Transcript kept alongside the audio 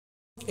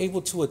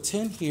able to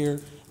attend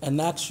here and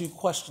ask you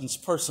questions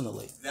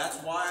personally. That's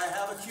why I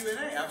have a Q&A.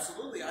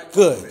 Absolutely.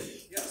 Good.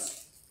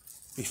 Yes.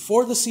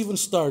 Before this even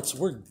starts,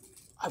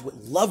 I would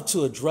love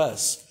to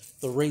address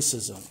the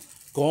racism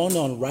going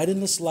on right in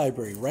this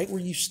library, right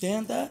where you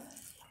stand at.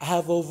 I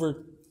have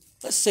over,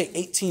 let's say,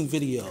 18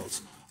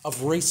 videos of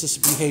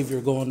racist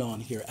behavior going on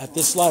here at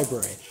this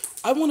library.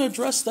 I want to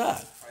address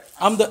that.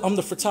 I'm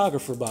the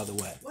photographer, by the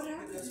way.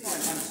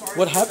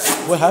 What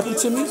happened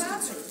to me?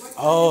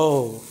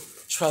 Oh,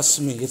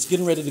 trust me, it's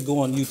getting ready to go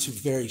on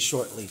YouTube very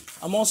shortly.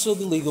 I'm also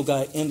the legal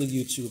guy and the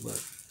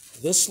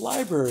YouTuber. This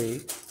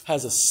library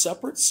has a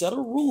separate set of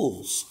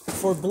rules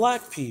for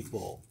black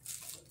people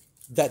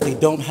that they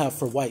don't have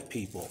for white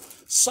people,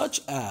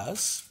 such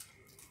as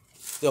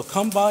they'll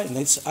come by, and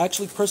it's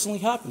actually personally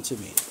happened to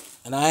me,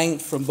 and I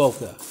ain't from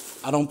Boca.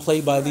 I don't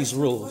play by these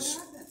rules.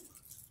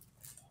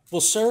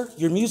 Well, sir,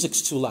 your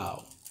music's too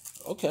loud.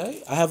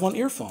 Okay, I have on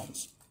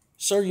earphones.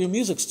 Sir, your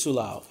music's too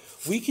loud.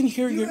 We can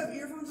hear you have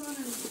earphones on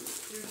and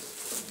you're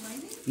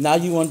complaining? Now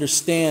you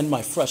understand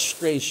my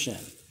frustration.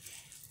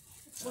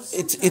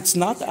 It's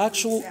not the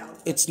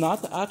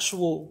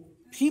actual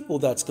people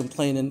that's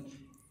complaining.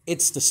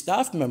 It's the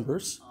staff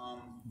members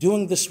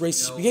doing this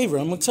racist behavior.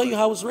 I'm going to tell you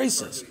how it's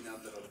racist.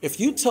 If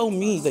you tell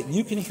me that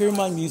you can hear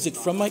my music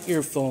from my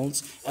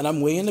earphones and I'm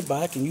way in the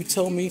back, and you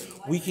tell me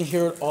we can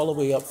hear it all the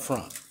way up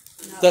front,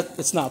 that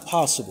it's not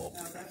possible.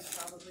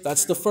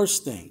 That's the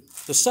first thing.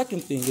 The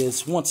second thing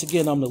is, once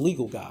again, I'm the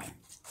legal guy.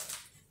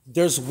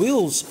 There's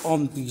wheels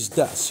on these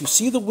desks. You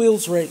see the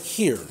wheels right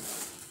here.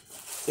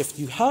 If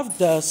you have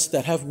desks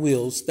that have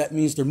wheels, that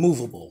means they're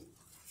movable.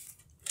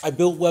 I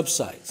build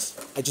websites.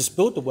 I just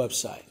built a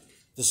website.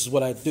 This is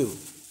what I do.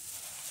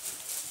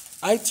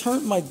 I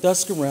turned my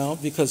desk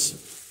around because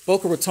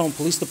Boca Raton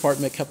Police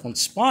Department kept on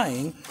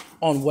spying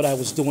on what I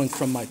was doing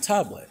from my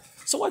tablet.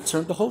 So I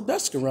turned the whole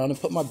desk around and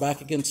put my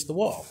back against the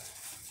wall.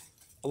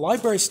 A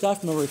library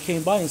staff member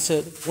came by and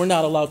said, "We're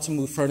not allowed to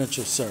move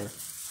furniture, sir."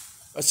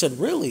 I said,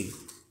 "Really?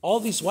 All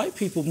these white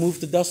people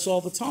move the desks all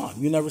the time.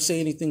 You never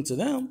say anything to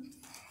them."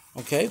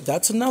 Okay,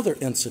 that's another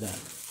incident.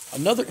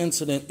 Another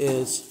incident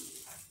is,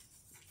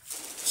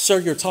 "Sir,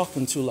 you're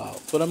talking too loud."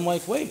 But I'm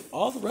like, wait,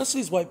 all the rest of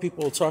these white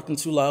people are talking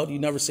too loud. You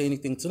never say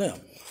anything to them.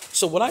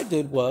 So what I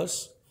did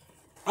was,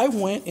 I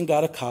went and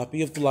got a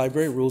copy of the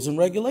library rules and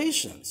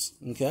regulations.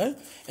 Okay,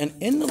 and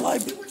in the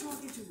library, you were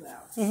talking too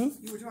loud.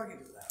 Mm-hmm. You were talking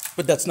too loud.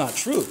 But that's not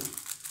true.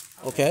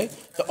 Okay,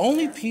 the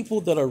only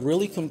people that are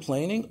really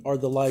complaining are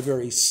the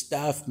library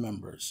staff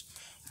members.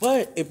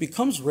 But it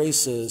becomes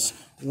racist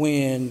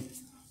when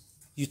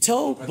you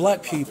tell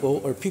black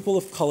people or people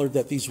of color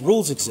that these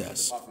rules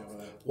exist.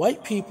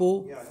 White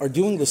people are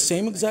doing the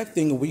same exact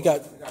thing, and we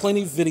got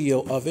plenty of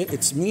video of it.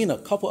 It's me and a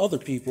couple other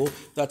people.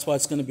 That's why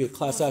it's going to be a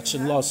class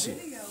action lawsuit.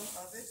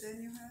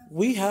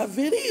 We have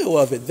video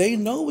of it. They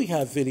know we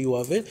have video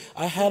of it.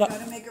 I had to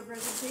make a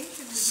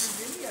presentation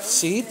with your video.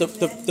 See,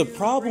 the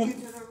problem.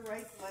 Bring it to the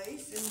right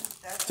place,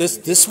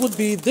 and this would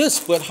be this,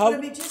 but how? But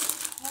I mean,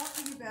 just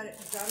talking about it,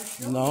 you gotta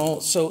show No,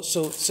 so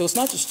it's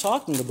not just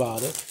talking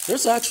about it.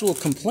 There's actual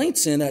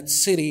complaints in at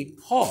City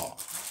Hall.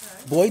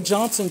 Okay. Boyd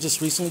Johnson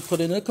just recently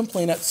put in a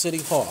complaint at City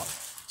Hall.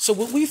 So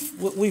what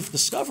we've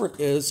discovered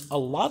is a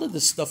lot of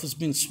this stuff is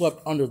being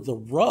swept under the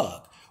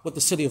rug with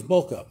the city of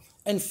Boca.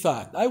 In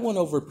fact, I went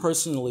over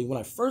personally when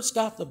I first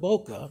got to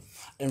Boca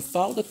and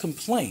filed a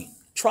complaint,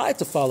 tried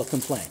to file a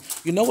complaint.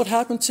 You know what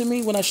happened to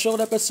me when I showed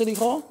up at City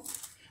Hall?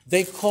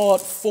 They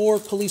called 4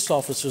 police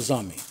officers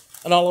on me.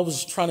 And all I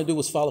was trying to do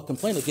was file a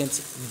complaint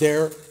against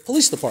their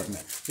police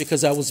department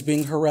because I was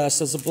being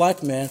harassed as a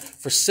black man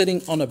for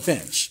sitting on a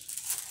bench.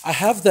 I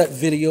have that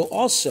video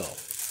also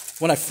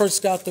when I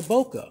first got to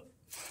Boca.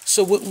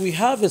 So what we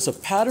have is a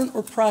pattern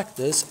or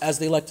practice, as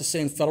they like to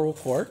say in federal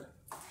court.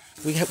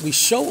 We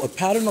show a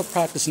pattern of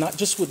practice, not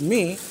just with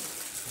me.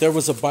 There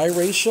was a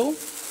biracial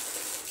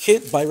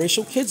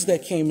kids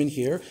that came in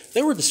here.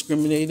 They were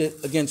discriminated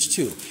against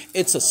too.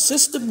 It's a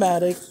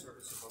systematic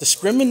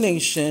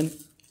discrimination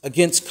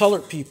against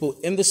colored people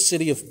in the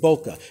city of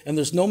Boca. And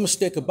there's no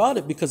mistake about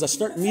it because I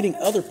start meeting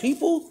other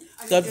people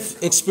that have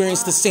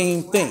experienced the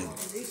same thing.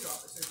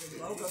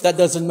 That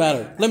doesn't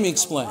matter. Let me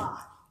explain.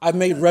 I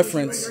made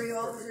reference.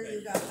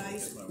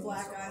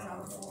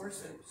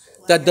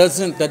 That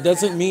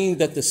doesn't mean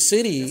that the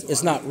city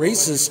is not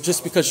racist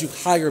just because you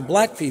hire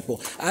black people.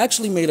 I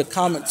actually made a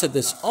comment to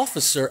this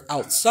officer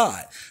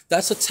outside.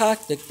 That's a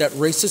tactic that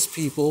racist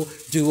people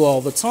do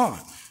all the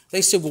time.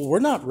 They say, well, we're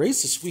not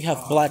racist. We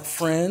have black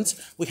friends.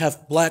 We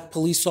have black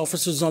police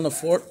officers on the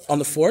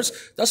force.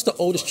 That's the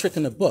oldest trick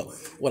in the book.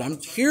 What I'm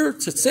here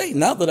to say,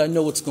 now that I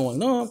know what's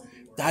going on,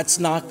 that's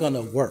not going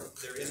to work.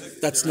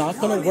 That's not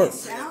going to work. It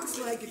sounds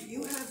like if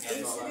you have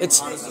it's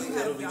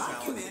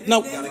documented,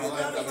 no.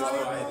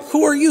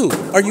 Who are you?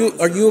 Are you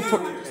the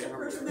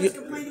person that's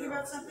complaining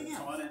about something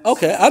else?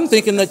 Okay, I'm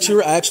thinking that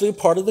you're actually a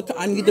part of the.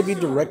 I need to be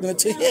directing it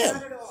to him.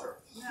 Not at all.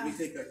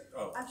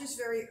 No. I'm just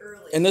very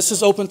early. And this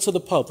is open to the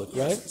public,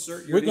 right? Yes,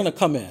 sir, we're going to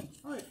come in.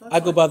 Right, I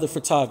go by the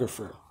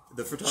photographer.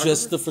 The photographer?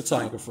 Just the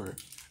photographer.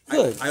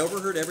 Good. I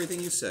overheard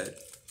everything you said.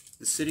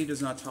 The city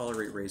does not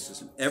tolerate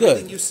racism.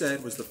 Everything you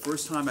said was the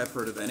first time I've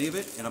heard of any of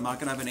it, and I'm not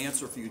going to have an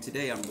answer for you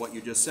today on what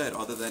you just said,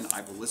 other than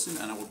I will listen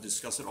and I will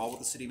discuss it all with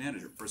the city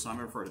manager. First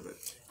time I've heard of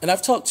it. And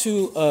I've talked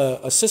to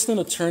Assistant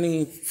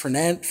Attorney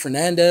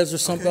Fernandez or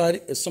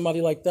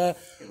somebody like that.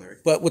 Hey, Larry.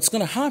 But what's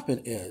going to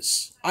happen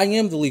is I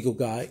am the legal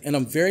guy, and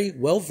I'm very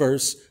well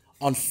versed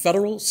on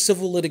federal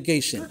civil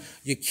litigation.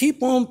 You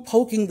keep on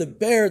poking the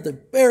bear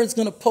is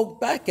going to poke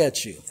back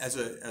at you. As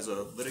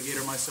a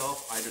litigator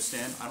myself, I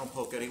understand. I don't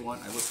poke anyone.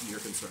 I listen to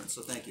your concerns.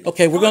 So thank you.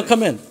 Okay, we're going to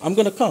come in. I'm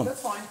going to come.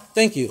 That's fine.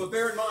 Thank you. But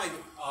bear in mind,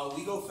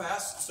 we go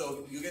fast,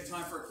 so you get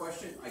time for a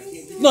question. I can't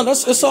give you No,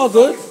 it's all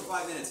good. for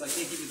 5 minutes. I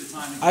can't give you the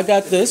time. I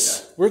got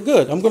this. We're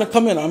good. I'm going to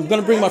come in. I'm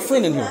going to bring my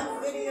friend in here.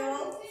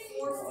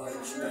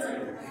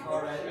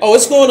 Oh,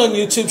 it's going on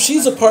YouTube.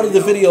 She's a part of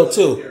the video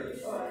too.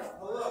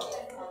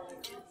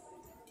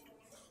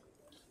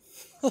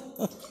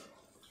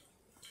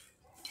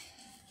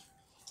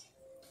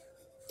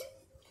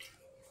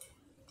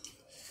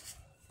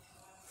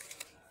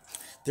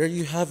 There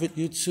you have it,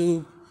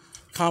 YouTube.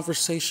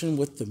 Conversation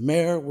with the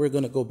mayor. We're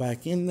going to go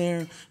back in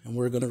there and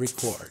we're going to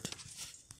record.